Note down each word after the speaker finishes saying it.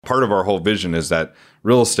part of our whole vision is that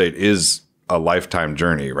real estate is a lifetime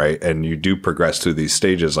journey, right? And you do progress through these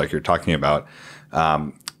stages like you're talking about.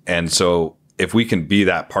 And so if we can be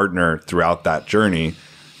that partner throughout that journey,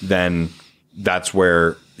 then that's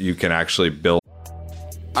where you can actually build.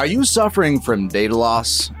 Are you suffering from data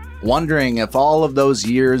loss? Wondering if all of those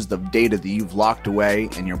years of data that you've locked away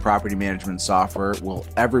in your property management software will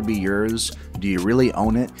ever be yours? Do you really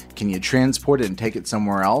own it? Can you transport it and take it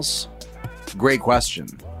somewhere else? Great question.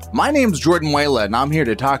 My name's Jordan Wayla, and I'm here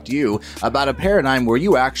to talk to you about a paradigm where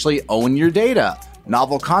you actually own your data.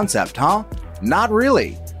 Novel concept, huh? Not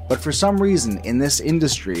really. But for some reason in this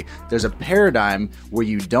industry, there's a paradigm where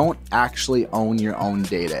you don't actually own your own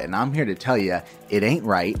data. And I'm here to tell you, it ain't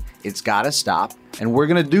right. It's got to stop. And we're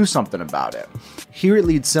going to do something about it. Here at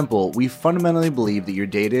Lead Simple, we fundamentally believe that your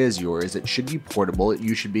data is yours. It should be portable.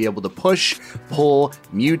 You should be able to push, pull,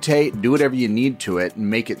 mutate, do whatever you need to it and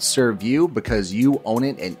make it serve you because you own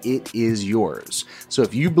it and it is yours. So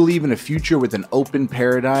if you believe in a future with an open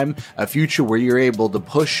paradigm, a future where you're able to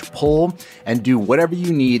push, pull, and do whatever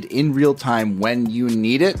you need in real time when you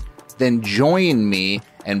need it, then join me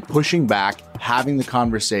in pushing back, having the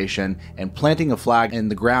conversation, and planting a flag in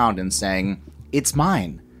the ground and saying, it's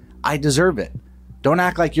mine. I deserve it. Don't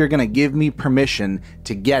act like you're going to give me permission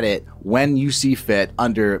to get it when you see fit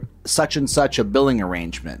under such and such a billing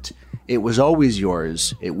arrangement. It was always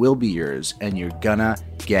yours. It will be yours, and you're going to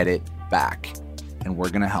get it back. And we're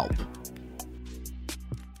going to help.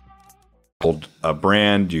 Build a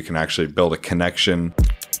brand. You can actually build a connection.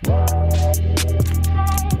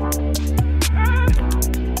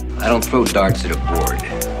 I don't throw darts at a board.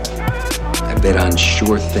 I bet on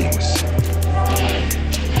sure things.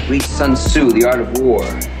 Read Sun Tzu, The Art of War.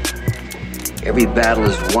 Every battle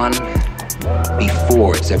is won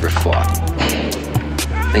before it's ever fought.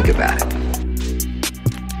 Think about it.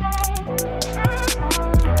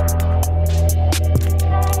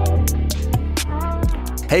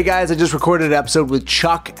 Hey guys, I just recorded an episode with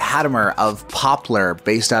Chuck Hattemer of Poplar,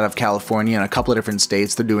 based out of California in a couple of different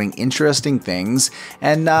states. They're doing interesting things,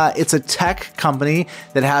 and it's a tech company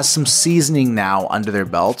that has some seasoning now under their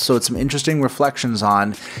belt. So it's some interesting reflections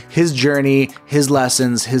on his journey, his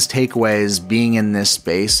lessons, his takeaways being in this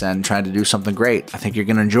space and trying to do something great. I think you're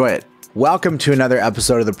going to enjoy it. Welcome to another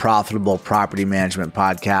episode of the Profitable Property Management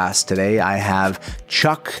Podcast. Today I have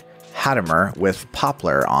Chuck Hattemer with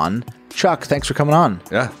Poplar on. Chuck, thanks for coming on.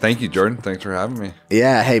 Yeah, thank you, Jordan. Thanks for having me.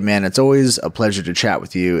 Yeah, hey man, it's always a pleasure to chat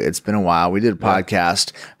with you. It's been a while. We did a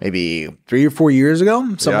podcast maybe 3 or 4 years ago,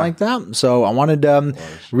 something like that. So I wanted to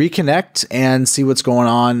reconnect and see what's going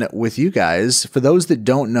on with you guys. For those that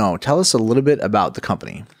don't know, tell us a little bit about the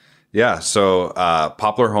company. Yeah, so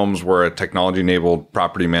Poplar Homes, we're a technology-enabled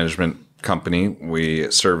property management company.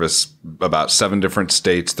 We service about 7 different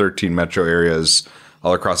states, 13 metro areas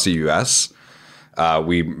all across the U.S.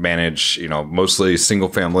 We manage, mostly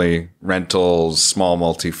single-family rentals, small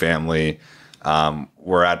multifamily.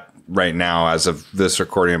 We're at right now, as of this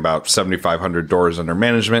recording, about 7,500 doors under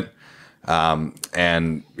management.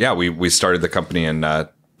 We started the company in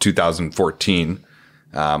 2014.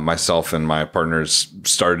 Myself and my partners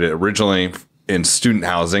started it originally in student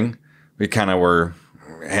housing. We kind of were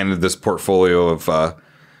handed this portfolio of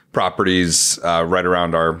properties right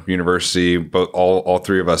around our university. But all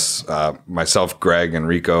three of us, myself, Greg, and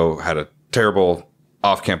Rico, had a terrible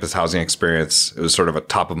off-campus housing experience. It was sort of a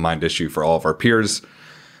top-of-mind issue for all of our peers.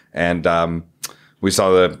 And we saw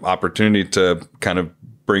the opportunity to kind of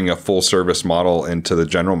bring a full-service model into the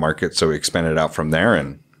general market. So we expanded out from there,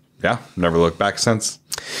 and never looked back since.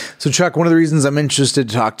 So Chuck, one of the reasons I'm interested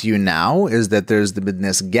to talk to you now is that there's been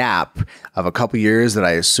this gap of a couple years that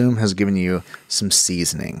I assume has given you some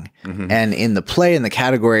seasoning. Mm-hmm. And in the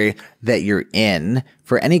category that you're in,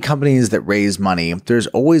 for any companies that raise money, there's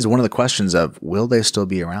always one of the questions of, will they still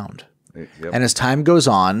be around? Yep. And as time goes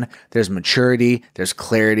on, there's maturity, there's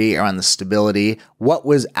clarity around the stability. What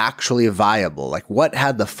was actually viable? Like what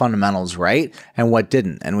had the fundamentals right and what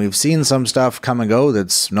didn't? And we've seen some stuff come and go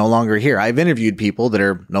that's no longer here. I've interviewed people that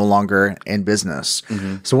are no longer in business.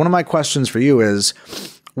 Mm-hmm. So one of my questions for you is,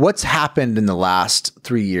 what's happened in the last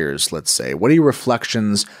 3 years, let's say? What are your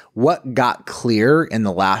reflections? What got clear in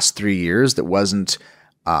the last 3 years that wasn't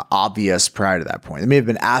obvious prior to that point? It may have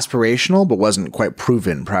been aspirational, but wasn't quite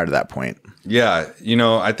proven prior to that point. Yeah.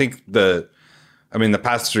 I think the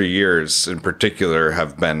past 3 years in particular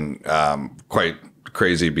have been quite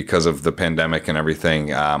crazy because of the pandemic and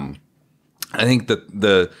everything. I think that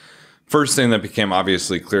the first thing that became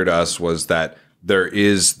obviously clear to us was that there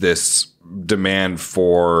is this demand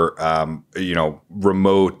for,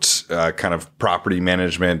 remote kind of property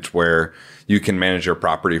management where you can manage your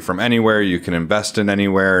property from anywhere. You can invest in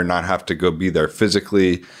anywhere, not have to go be there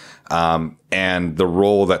physically. And the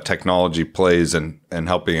role that technology plays in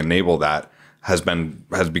helping enable that has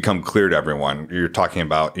become clear to everyone. You're talking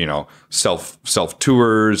about, self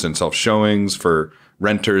tours and self showings for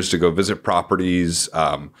renters to go visit properties,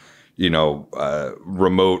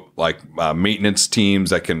 remote maintenance teams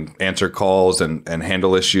that can answer calls and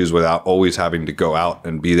handle issues without always having to go out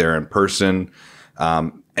and be there in person.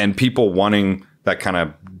 And people wanting that kind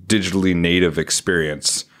of digitally native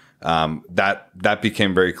experience. That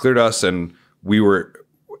became very clear to us. And we were,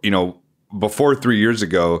 before 3 years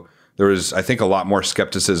ago, there was, I think, a lot more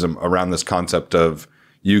skepticism around this concept of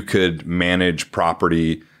you could manage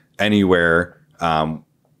property anywhere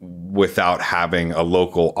without having a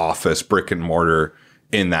local office, brick and mortar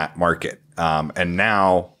in that market. And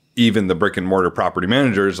now even the brick and mortar property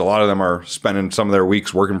managers, a lot of them are spending some of their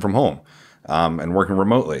weeks working from home and working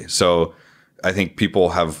remotely. So I think people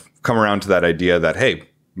have come around to that idea that, hey,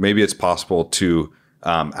 maybe it's possible to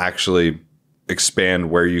actually expand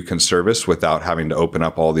where you can service without having to open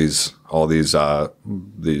up all these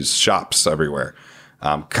shops everywhere.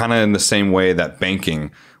 Kind of in the same way that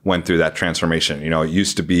banking went through that transformation. It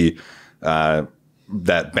used to be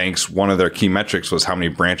that banks, one of their key metrics was how many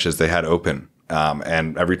branches they had open.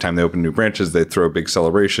 And every time they opened new branches, they'd throw big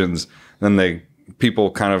celebrations. Then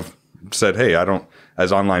people kind of said, hey,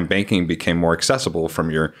 as online banking became more accessible from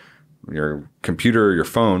your computer or your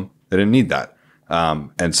phone, they didn't need that.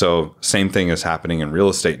 And so same thing is happening in real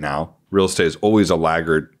estate now. Real estate is always a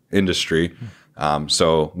laggard industry.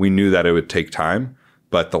 So we knew that it would take time,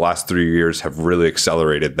 but the last 3 years have really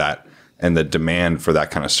accelerated that. And the demand for that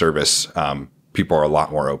kind of service, people are a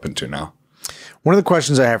lot more open to now. One of the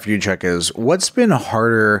questions I have for you, Chuck, is what's been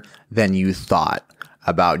harder than you thought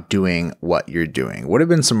about doing what you're doing? What have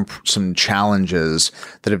been some challenges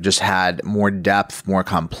that have just had more depth, more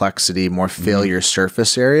complexity, more failure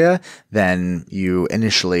surface area than you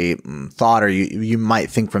initially thought, or you might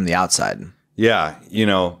think from the outside? Yeah.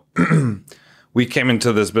 We came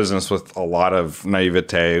into this business with a lot of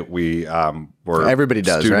naivete. We were everybody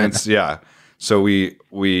does, students, right? Yeah. So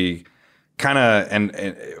we kind of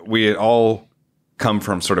and we had all come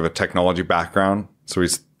from sort of a technology background. So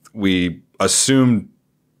we assumed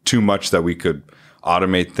too much that we could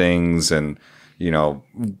automate things and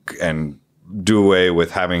do away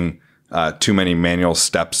with having too many manual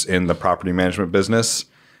steps in the property management business.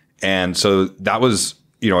 And so that was,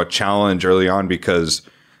 a challenge early on because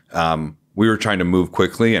we were trying to move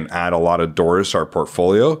quickly and add a lot of doors to our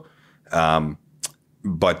portfolio,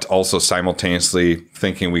 but also simultaneously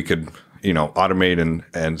thinking we could, automate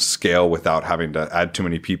and scale without having to add too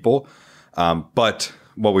many people. But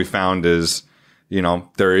what we found is,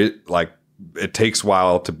 it takes a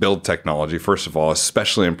while to build technology, first of all,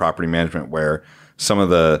 especially in property management, where some of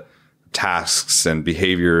the tasks and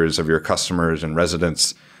behaviors of your customers and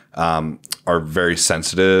residents are very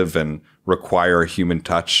sensitive and require a human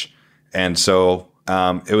touch. And so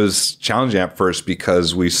it was challenging at first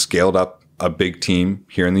because we scaled up a big team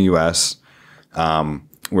here in the US.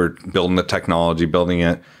 We're building the technology, building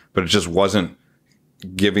it, but it just wasn't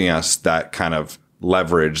giving us that kind of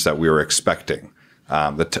leverage that we were expecting.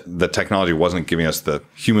 The technology wasn't giving us the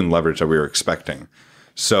human leverage that we were expecting.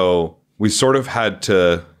 So we sort of had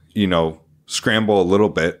to, scramble a little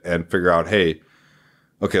bit and figure out, hey,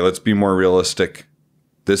 okay, let's be more realistic.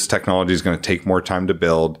 This technology is going to take more time to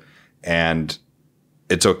build, and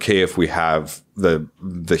it's okay if we have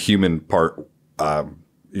the human part,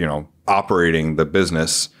 operating the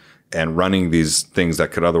business and running these things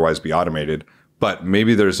that could otherwise be automated. But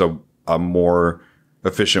maybe there's a more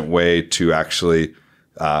efficient way to actually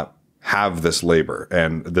have this labor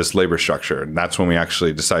and this labor structure. And that's when we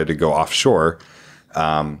actually decided to go offshore.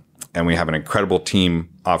 And we have an incredible team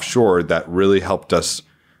offshore that really helped us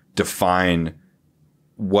define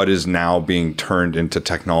what is now being turned into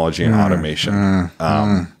technology and automation.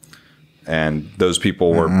 And those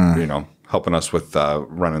people were, helping us with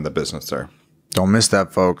running the business there. Don't miss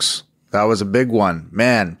that, folks. That was a big one.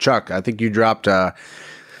 Man, Chuck, I think you dropped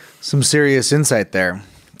some serious insight there.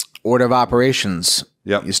 Order of operations.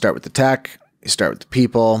 Yep. You start with the tech. You start with the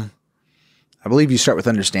people. I believe you start with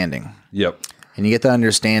understanding. Yep. And you get the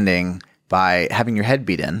understanding by having your head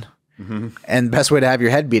beat in. Mm-hmm. And the best way to have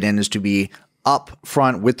your head beat in is to be up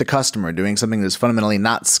front with the customer, doing something that's fundamentally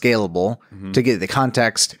not scalable to get the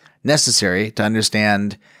context necessary to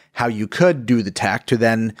understand how you could do the tech to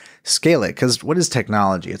then scale it. Because what is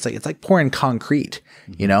technology? It's like pouring concrete.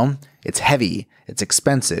 It's heavy, it's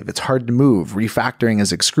expensive, it's hard to move. Refactoring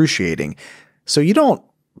is excruciating. So you don't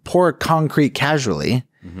pour concrete casually.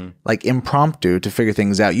 like impromptu to figure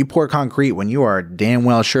things out. You pour concrete when you are damn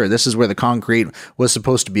well sure this is where the concrete was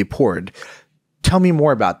supposed to be poured. Tell me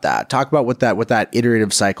more about that. Talk about what that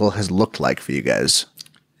iterative cycle has looked like for you guys.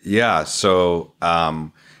 Yeah. So,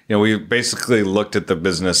 we basically looked at the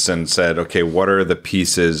business and said, okay, what are the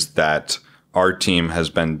pieces that our team has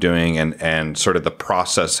been doing, and sort of the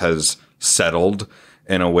process has settled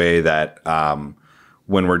in a way that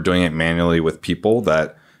when we're doing it manually with people,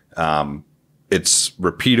 that it's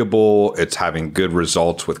repeatable, it's having good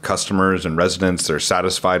results with customers and residents, they're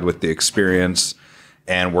satisfied with the experience,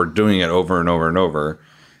 and we're doing it over and over and over.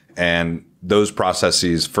 And those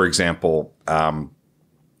processes, for example,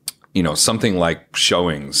 something like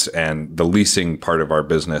showings and the leasing part of our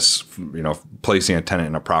business, placing a tenant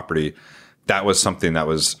in a property, that was something that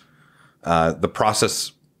was the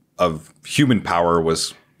process of human power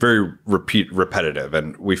was very repetitive.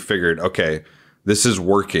 And we figured, okay, this is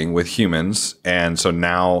working with humans. And so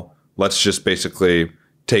now let's just basically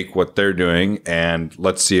take what they're doing and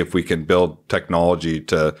let's see if we can build technology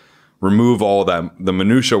to remove all the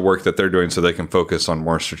minutia work that they're doing so they can focus on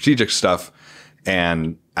more strategic stuff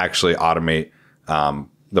and actually automate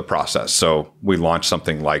the process. So we launched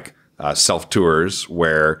something like self-tours,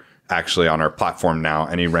 where actually on our platform now,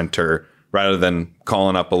 any renter, rather than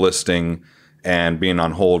calling up a listing and being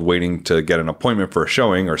on hold waiting to get an appointment for a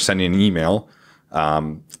showing or sending an email,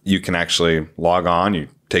 you can actually log on, you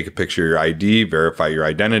take a picture of your ID, verify your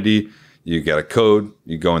identity, you get a code,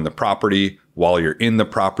 you go in the property. While you're in the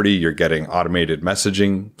property, you're getting automated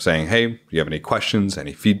messaging saying, hey, do you have any questions,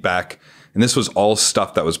 any feedback? And this was all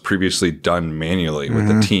stuff that was previously done manually with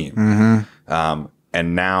the team.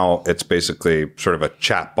 And now it's basically sort of a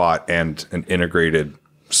chat bot and an integrated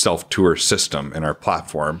self-tour system in our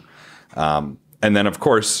platform. And then, of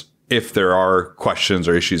course, if there are questions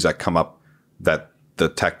or issues that come up that the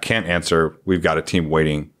tech can't answer, we've got a team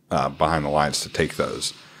waiting behind the lines to take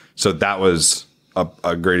those. So that was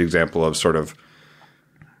a great example of sort of,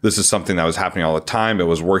 this is something that was happening all the time. It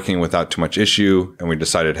was working without too much issue. And we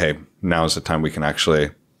decided, hey, now is the time we can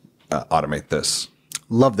actually automate this.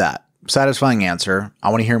 Love that. Satisfying answer. I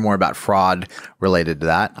want to hear more about fraud related to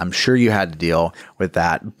that. I'm sure you had to deal with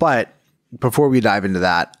that. But before we dive into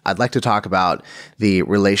that, I'd like to talk about the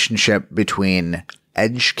relationship between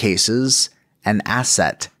edge cases and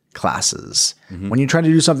asset classes. When you try to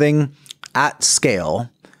do something at scale,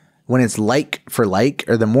 when it's like for like,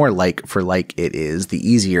 or the more like for like it is, the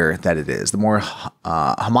easier that it is, the more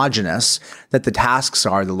homogenous that the tasks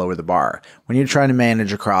are, the lower the bar. When you're trying to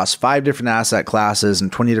manage across 5 different asset classes in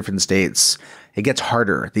 20 different states, it gets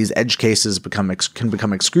harder. These edge cases can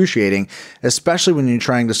become excruciating, especially when you're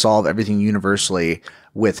trying to solve everything universally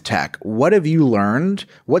with tech. What have you learned?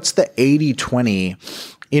 What's the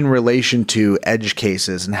 80-20 in relation to edge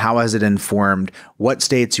cases, and how has it informed what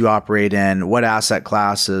states you operate in, what asset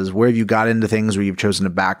classes, where have you got into things where you've chosen to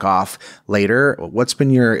back off later? What's been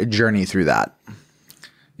your journey through that?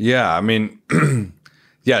 Yeah, I mean,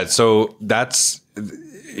 so that's,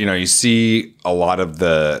 you see a lot of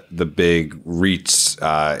the big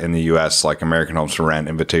REITs in the US, like American Homes for Rent,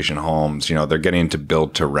 Invitation Homes, they're getting into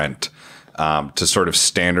build to rent to sort of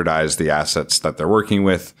standardize the assets that they're working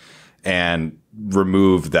with and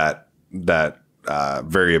remove that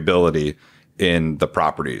variability in the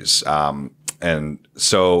properties. And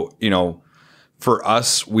so, for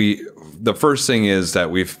us, the first thing is that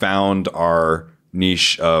we've found our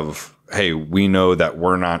niche of, hey, we know that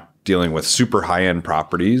we're not dealing with super high end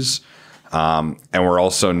properties. And we're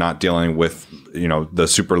also not dealing with, the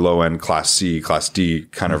super low end class C, class D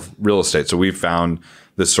kind of real estate. So we've found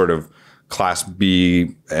this sort of class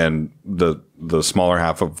B and the smaller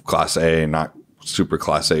half of class A, not super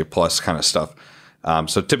class A plus kind of stuff.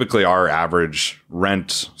 So typically our average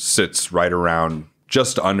rent sits right around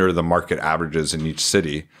just under the market averages in each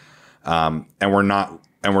city. And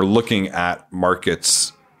we're looking at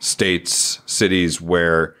markets, states, cities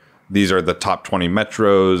where these are the top 20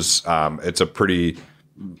 metros. It's a pretty,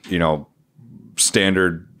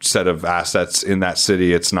 standard set of assets in that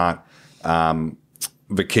city. It's not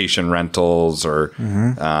vacation rentals or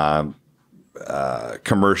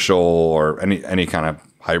commercial or any kind of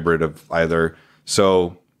hybrid of either.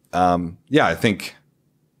 So I think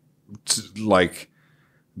like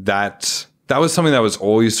that was something that was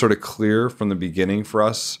always sort of clear from the beginning for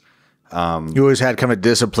us. You always had kind of a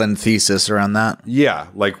disciplined thesis around that. Yeah,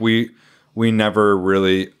 like we never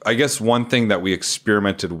really. I guess one thing that we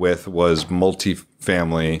experimented with was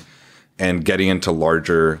multifamily and getting into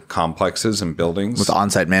larger complexes and buildings with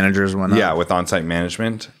on-site managers and whatnot. Yeah, with on-site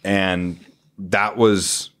management, and that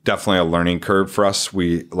was definitely a learning curve for us.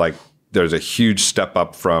 There's a huge step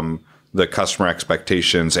up from the customer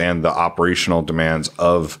expectations and the operational demands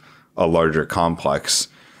of a larger complex.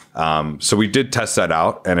 So we did test that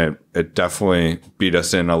out, and it definitely beat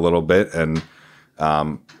us in a little bit. And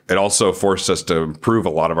it also forced us to improve a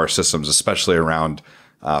lot of our systems, especially around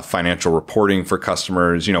financial reporting for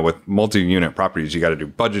customers. With multi-unit properties, you got to do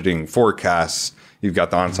budgeting, forecasts. You've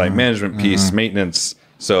got the on-site management piece, maintenance.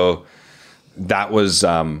 So that was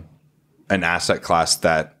an asset class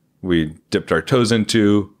that we dipped our toes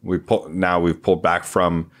into. We've pulled back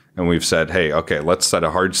from, and we've said, hey, okay, let's set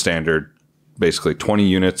a hard standard, basically 20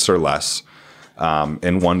 units or less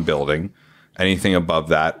in one building. Anything above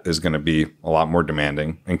that is going to be a lot more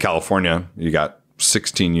demanding. In California, you got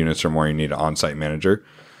 16 units or more, you need an on-site manager.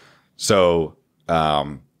 So,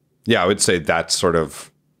 I would say that's sort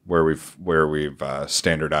of where we've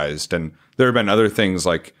standardized. And there have been other things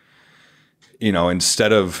like,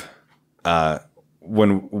 instead of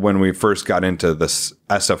when we first got into this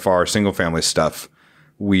SFR single family stuff,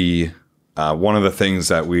 we one of the things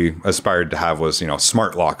that we aspired to have was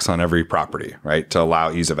smart locks on every property, right, to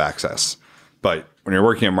allow ease of access. But when you're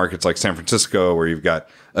working in markets like San Francisco, where you've got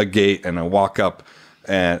a gate and a walk up,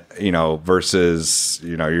 and versus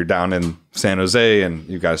you're down in San Jose and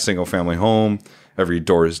you've got a single family home, every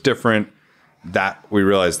door is different. That we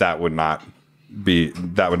realized that would not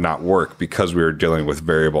work because we were dealing with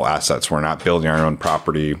variable assets. We're not building our own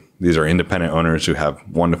property. These are independent owners who have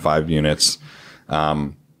 1 to 5 units.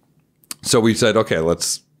 So we said, okay,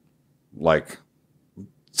 let's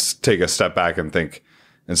take a step back and think.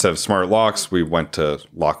 Instead of smart locks, we went to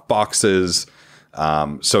lock boxes.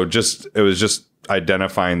 So it was just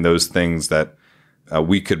identifying those things that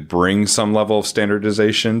we could bring some level of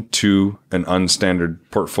standardization to an unstandard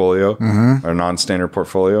portfolio or non-standard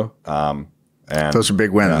portfolio. And those are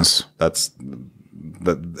big wins.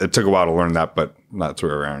 It took a while to learn that, but that's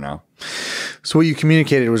where we are now. So what you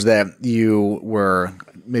communicated was that you were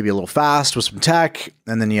maybe a little fast with some tech,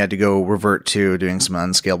 and then you had to go revert to doing some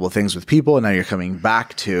unscalable things with people, and now you're coming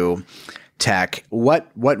back to tech. What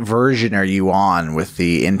version are you on with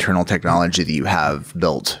the internal technology that you have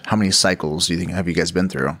built? How many cycles do you think have you guys been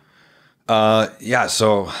through?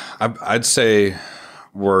 So I'd say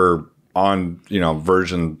we're on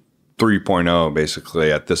version 3.0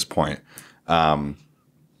 basically at this point.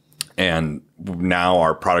 And now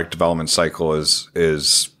our product development cycle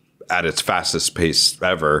is at its fastest pace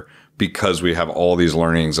ever because we have all these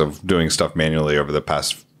learnings of doing stuff manually over the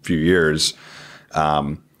past few years.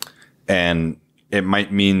 And it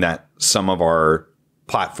might mean that some of our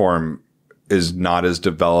platform is not as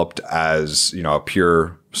developed as, a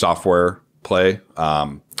pure software play.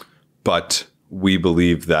 But we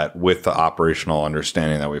believe that with the operational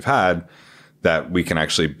understanding that we've had, that we can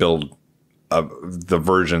actually build the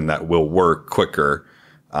version that will work quicker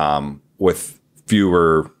with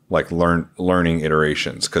fewer learning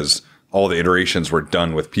iterations, because all the iterations were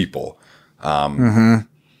done with people. And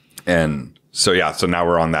so now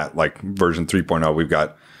we're on that version 3.0. We've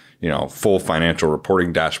got full financial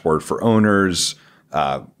reporting dashboard for owners,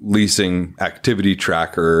 leasing activity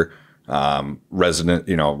tracker,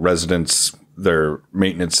 residents, their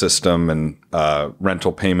maintenance system, and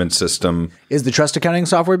rental payment system. Is the trust accounting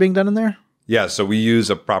software being done in there? Yeah, so we use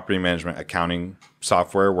a property management accounting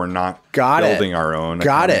software. We're not building our own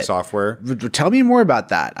accounting software. Tell me more about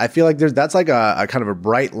that. I feel like that's like a kind of a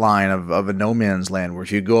bright line of a no man's land where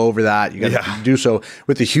if you go over that, you got to do so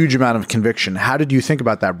with a huge amount of conviction. How did you think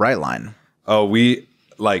about that bright line? Oh, we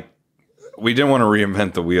didn't want to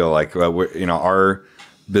reinvent the wheel. Our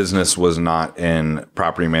business was not in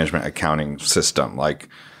property management accounting system.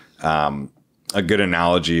 A good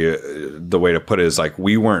analogy, the way to put it is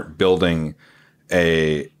we weren't building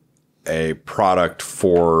a product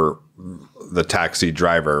for the taxi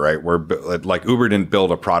driver, right? Uber didn't build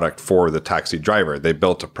a product for the taxi driver. They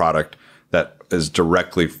built a product that is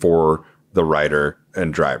directly for the rider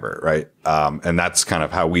and driver, right? And that's kind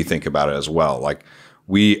of how we think about it as well.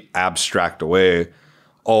 We abstract away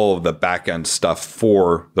all of the back end stuff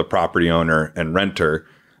for the property owner and renter,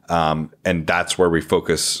 and that's where we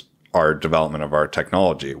focus our development of our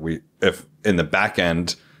technology. If in the back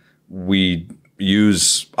end, we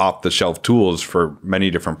use off the shelf tools for many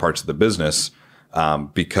different parts of the business,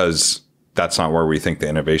 because that's not where we think the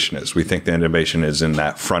innovation is. We think the innovation is in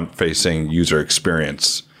that front facing user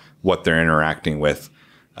experience, what they're interacting with.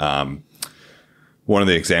 One of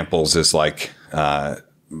the examples is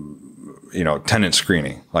tenant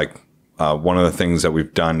screening. One of the things that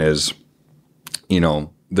we've done is,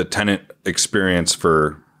 the tenant experience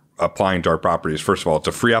for applying to our properties. First of all, it's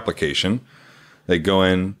a free application. They go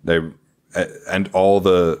in, and all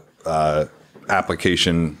the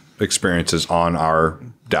application experiences on our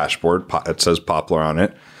dashboard. It says Poplar on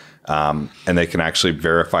it. And they can actually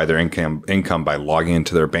verify their income by logging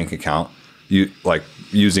into their bank account,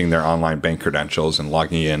 using their online bank credentials and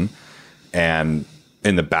logging in. And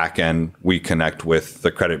in the back end, we connect with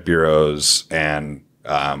the credit bureaus, and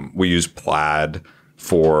we use Plaid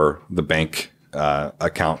for the bank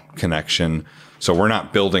account connection. So we're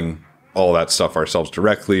not building all that stuff ourselves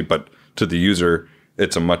directly, but to the user,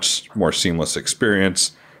 it's a much more seamless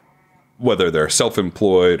experience. Whether they're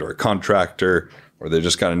self-employed or a contractor, or they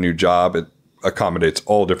just got a new job, it accommodates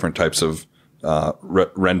all different types of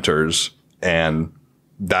renters. And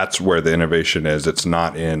that's where the innovation is. It's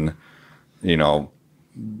not in,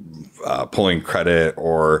 pulling credit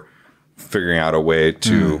or figuring out a way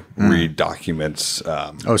to read documents.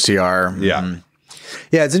 OCR. Yeah. Mm.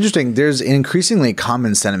 Yeah, it's interesting. There's an increasingly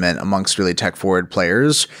common sentiment amongst really tech-forward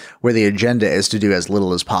players where the agenda is to do as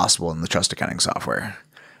little as possible in the trust accounting software.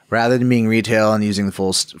 Rather than being retail and using the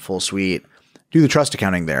full suite, do the trust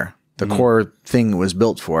accounting there. The core thing it was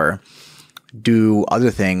built for. Do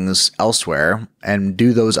other things elsewhere, and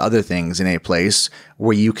do those other things in a place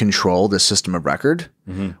where you control the system of record.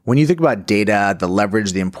 Mm-hmm. When you think about data, the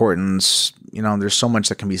leverage, the importance, there's so much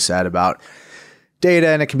that can be said about data,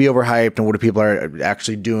 and it can be overhyped, and what do people are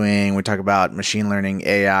actually doing. We talk about machine learning,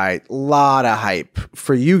 AI, a lot of hype.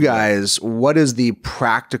 For you guys, what is the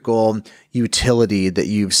practical utility that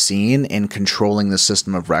you've seen in controlling the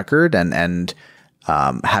system of record and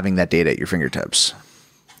having that data at your fingertips?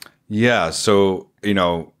 Yeah. So,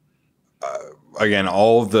 again,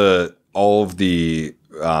 all of the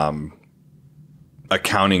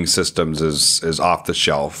accounting systems is off the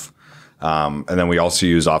shelf. And then we also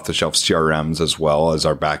use off the shelf CRMs as well as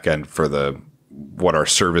our backend for what our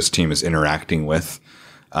service team is interacting with.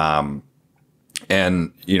 And,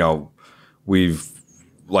 we've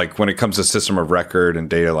when it comes to system of record and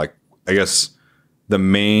data, I guess the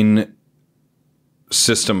main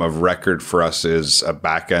system of record for us is a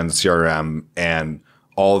backend CRM, and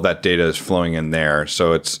all of that data is flowing in there.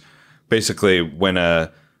 So it's basically when a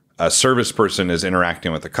service person is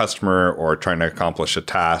interacting with a customer or trying to accomplish a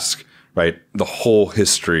task, right? The whole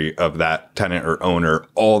history of that tenant or owner,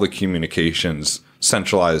 all the communications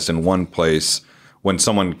centralized in one place. When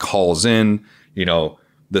someone calls in,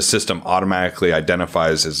 the system automatically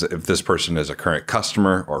identifies as if this person is a current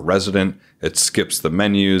customer or resident. It skips the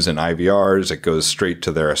menus and IVRs. It goes straight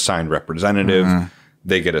to their assigned representative. Mm-hmm.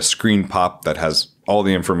 They get a screen pop that has all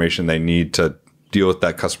the information they need to deal with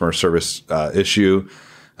that customer service issue.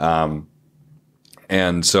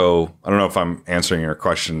 And so I don't know if I'm answering your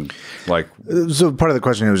question. So part of the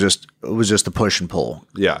question was just the push and pull.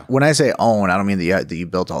 Yeah. When I say own, I don't mean that you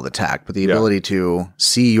built all the tech, but the ability to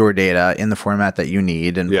see your data in the format that you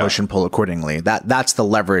need and push and pull accordingly. That's the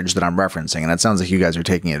leverage that I'm referencing, and it sounds like you guys are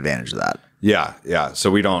taking advantage of that. Yeah, yeah. So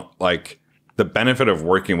we don't the benefit of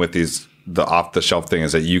working with the off the shelf thing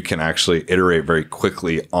is that you can actually iterate very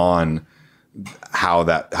quickly on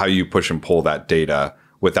how you push and pull that data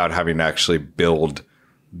without having to actually build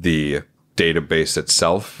the database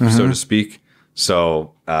itself, so to speak.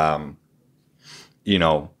 So,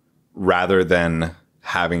 rather than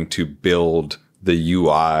having to build the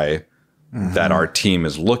UI that our team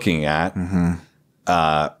is looking at,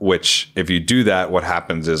 which if you do that, what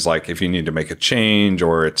happens is if you need to make a change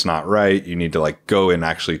or it's not right, you need to go and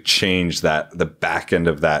actually change the back end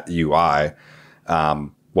of that UI.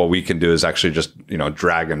 What we can do is actually just,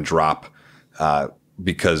 drag and drop,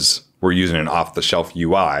 because we're using an off-the-shelf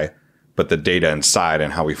UI, but the data inside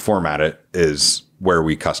and how we format it is where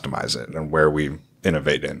we customize it and where we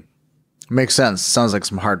innovate in. Makes sense. Sounds like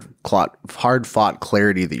some hard-fought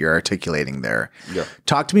clarity that you're articulating there. Yeah.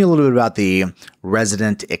 Talk to me a little bit about the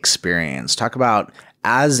resident experience. Talk about,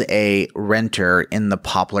 as a renter in the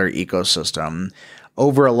Poplar ecosystem,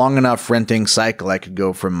 over a long enough renting cycle, I could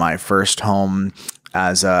go from my first home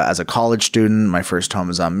as a college student, my first home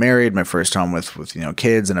as I'm married, my first home with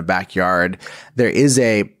kids in a backyard. There is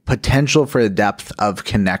a potential for a depth of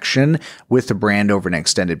connection with the brand over an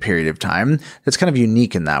extended period of time. That's kind of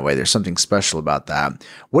unique in that way. There's something special about that.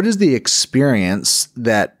 What is the experience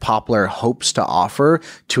that Poplar hopes to offer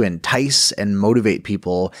to entice and motivate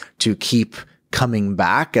people to keep coming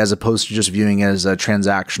back, as opposed to just viewing it as a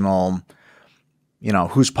transactional,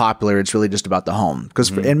 who's popular? It's really just about the home.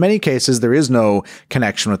 Because in many cases, there is no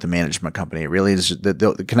connection with the management company. It really is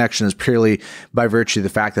the connection is purely by virtue of the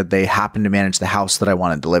fact that they happen to manage the house that I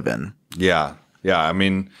wanted to live in. Yeah. Yeah. I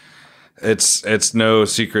mean, it's no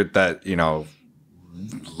secret that,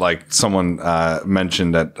 someone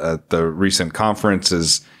mentioned at the recent conference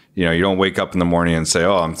is, you don't wake up in the morning and say,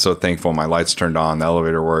 oh, I'm so thankful my lights turned on, the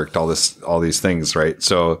elevator worked, all these things. Right.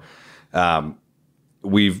 So,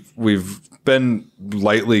 we've been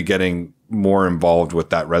lightly getting more involved with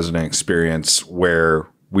that resident experience where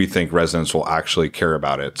we think residents will actually care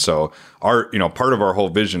about it. So part of our whole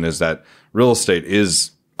vision is that real estate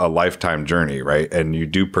is a lifetime journey, right? And you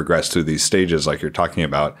do progress through these stages like you're talking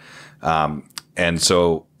about. And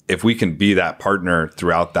so if we can be that partner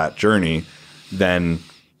throughout that journey, then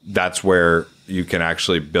that's where you can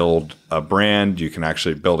actually build a brand, you can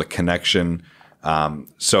actually build a connection.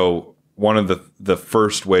 So one of the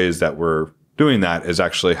first ways that we're doing that is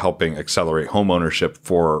actually helping accelerate home ownership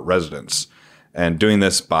for residents, and doing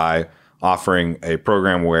this by offering a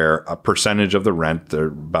program where a percentage of the rent,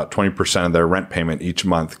 about 20% of their rent payment each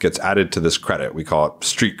month, gets added to this credit. We call it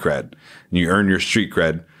street cred. And you earn your street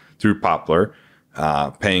cred through Poplar,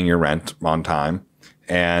 paying your rent on time.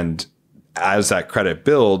 And as that credit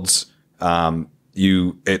builds,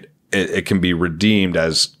 it can be redeemed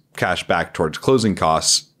as cash back towards closing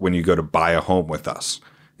costs when you go to buy a home with us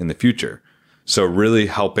in the future. So really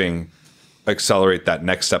helping accelerate that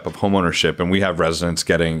next step of homeownership. And we have residents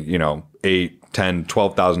getting, $8,000, $10,000,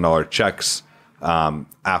 $12,000 checks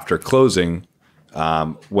after closing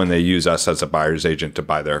when they use us as a buyer's agent to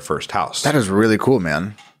buy their first house. That is really cool,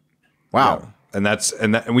 man. Wow. Yeah.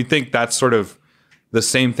 And we think that's sort of the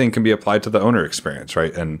same thing can be applied to the owner experience,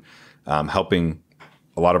 right? And helping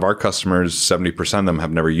a lot of our customers, 70% of them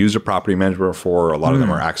have never used a property manager before. A lot of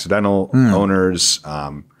them are accidental owners.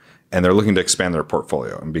 And they're looking to expand their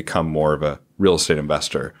portfolio and become more of a real estate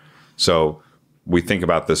investor. So we think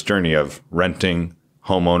about this journey of renting,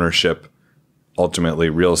 home ownership, ultimately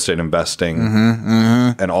real estate investing,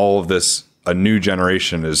 and all of this. A new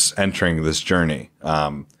generation is entering this journey,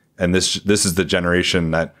 and this is the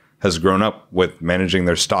generation that has grown up with managing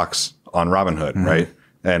their stocks on Robinhood, right?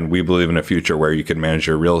 And we believe in a future where you can manage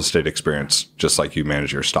your real estate experience just like you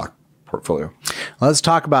manage your stock portfolio. Let's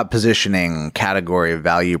talk about positioning, category,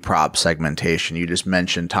 value prop, segmentation. You just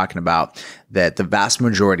mentioned talking about that the vast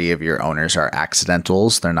majority of your owners are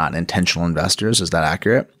accidentals. They're not intentional investors. Is that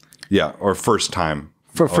accurate? Yeah. Or first time.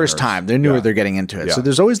 First time. They're newer. They're getting into it. Yeah. So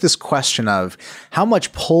there's always this question of how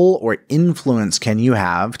much pull or influence can you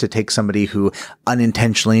have to take somebody who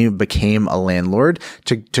unintentionally became a landlord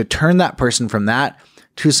to turn that person from that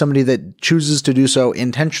to somebody that chooses to do so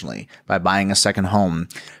intentionally by buying a second home,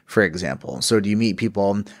 for example. So do you meet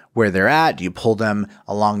people where they're at? Do you pull them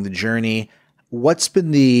along the journey? What's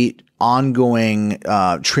been the ongoing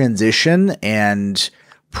transition and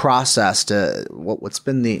process to what's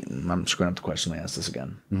been the, I'm screwing up the question. Let me ask this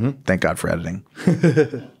again. Thank God for editing.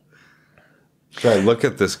 Should I look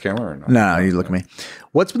at this camera or not? No, you look at me.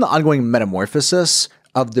 What's been the ongoing metamorphosis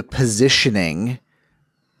of the positioning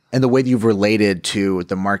and the way that you've related to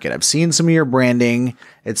the market? I've seen some of your branding.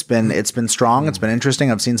 It's been strong. It's been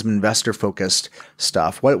interesting. I've seen some investor focused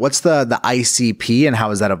stuff. What's the ICP and how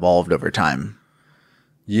has that evolved over time?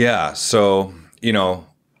 Yeah. So,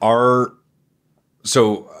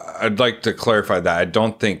 so I'd like to clarify that I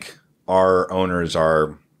don't think our owners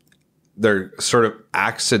they're sort of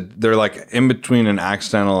they're like in between an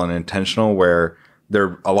accidental and intentional, where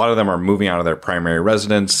a lot of them are moving out of their primary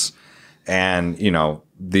residence, and,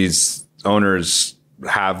 these owners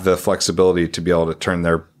have the flexibility to be able to turn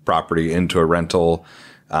their property into a rental,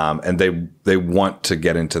 and they want to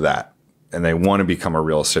get into that, and they want to become a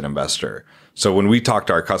real estate investor. So when we talk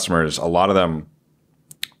to our customers, a lot of them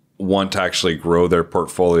want to actually grow their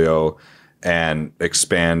portfolio and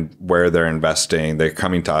expand where they're investing. They're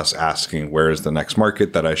coming to us asking, where is the next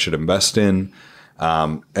market that I should invest in?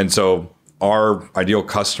 And so our ideal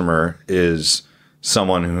customer is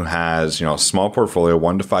someone who has, a small portfolio,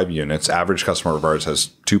 1 to 5 units. Average customer of ours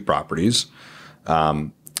has 2 properties,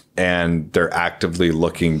 and they're actively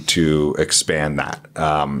looking to expand that.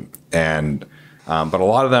 But a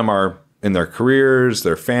lot of them are in their careers,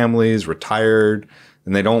 their families, retired,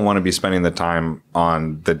 and they don't want to be spending the time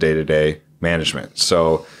on the day-to-day management.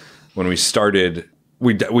 So when we started,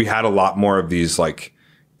 we had a lot more of these like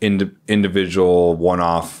individual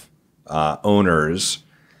one-off owners.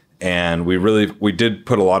 And we did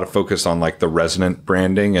put a lot of focus on like the resident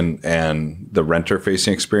branding and the renter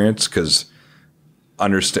facing experience, because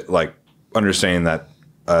understanding that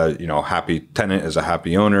happy tenant is a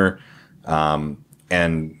happy owner,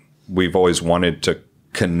 and we've always wanted to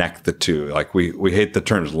connect the two. Like we hate the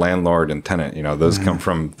terms landlord and tenant. Those come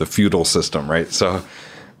from the feudal system, right? So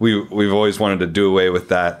we've always wanted to do away with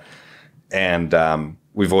that, and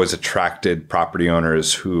we've always attracted property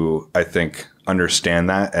owners who I think understand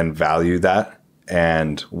that and value that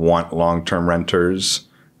and want long-term renters.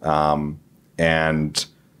 And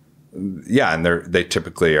they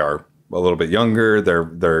typically are a little bit younger.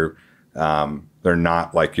 They're They're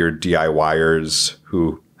not like your DIYers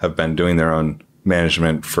who have been doing their own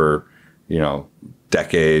management for,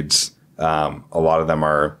 decades. A lot of them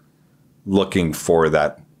are looking for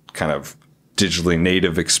that kind of digitally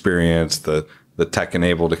native experience, the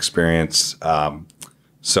tech-enabled experience. And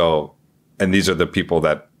these are the people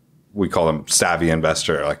that we call them savvy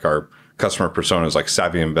investor, like our customer persona is like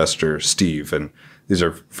savvy investor Steve. And these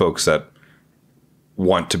are folks that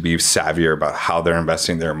want to be savvier about how they're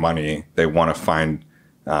investing their money. They want to find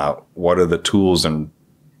what are the tools and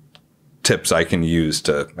tips I can use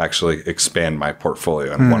to actually expand my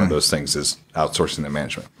portfolio. And one of those things is outsourcing the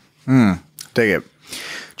management. Dig it.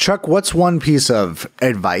 Chuck, what's one piece of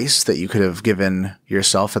advice that you could have given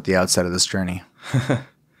yourself at the outset of this journey?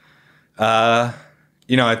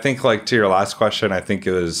 I think like to your last question, I think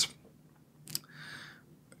it was,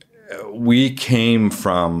 we came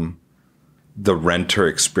from the renter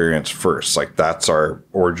experience first. Like that's our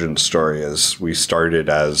origin story, is we started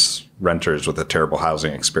as renters with a terrible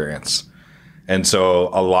housing experience. And so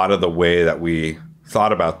a lot of the way that we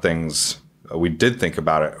thought about things, we did think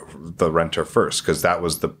about it, the renter first, because that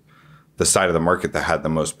was the side of the market that had the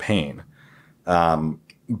most pain. And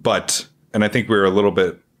I think we were a little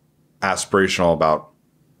bit aspirational about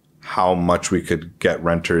how much we could get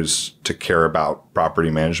renters to care about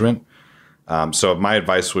property management. So my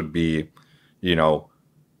advice would be,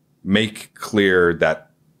 make clear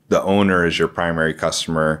that the owner is your primary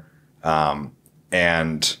customer,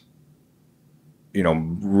 and,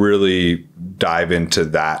 really dive into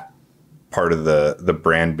that part of the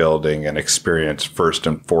brand building and experience first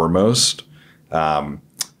and foremost.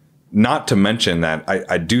 Not to mention that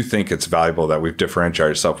I do think it's valuable that we've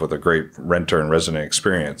differentiated ourselves with a great renter and resident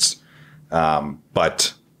experience,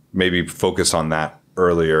 but maybe focus on that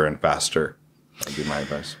earlier and faster. That'd be my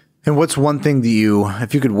advice. And what's one thing that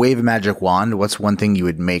if you could wave a magic wand, what's one thing you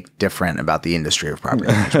would make different about the industry of property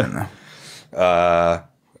management?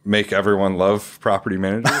 Make everyone love property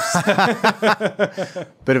managers.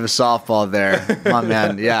 Bit of a softball there, my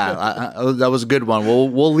man. Yeah, that was a good one.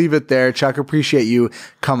 We'll leave it there. Chuck, appreciate you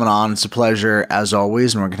coming on. It's a pleasure as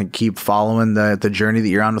always, and we're going to keep following the journey that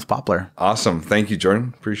you're on with Poplar. Awesome. Thank you,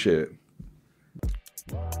 Jordan. Appreciate it.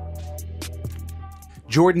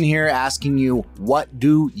 Jordan here asking you, what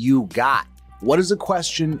do you got? What is a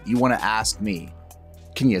question you want to ask me?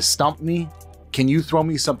 Can you stump me? Can you throw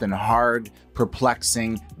me something hard,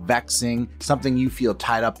 perplexing, vexing, something you feel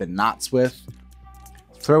tied up in knots with?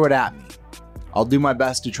 Throw it at me. I'll do my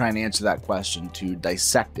best to try and answer that question, to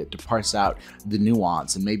dissect it, to parse out the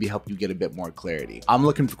nuance, and maybe help you get a bit more clarity. I'm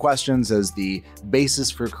looking for questions as the basis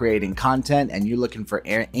for creating content, and you're looking for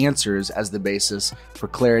answers as the basis for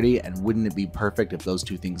clarity. And wouldn't it be perfect if those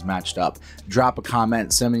two things matched up? Drop a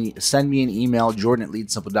comment, send me an email,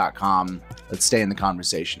 jordan@leadsimple.com. Let's stay in the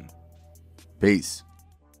conversation. Peace.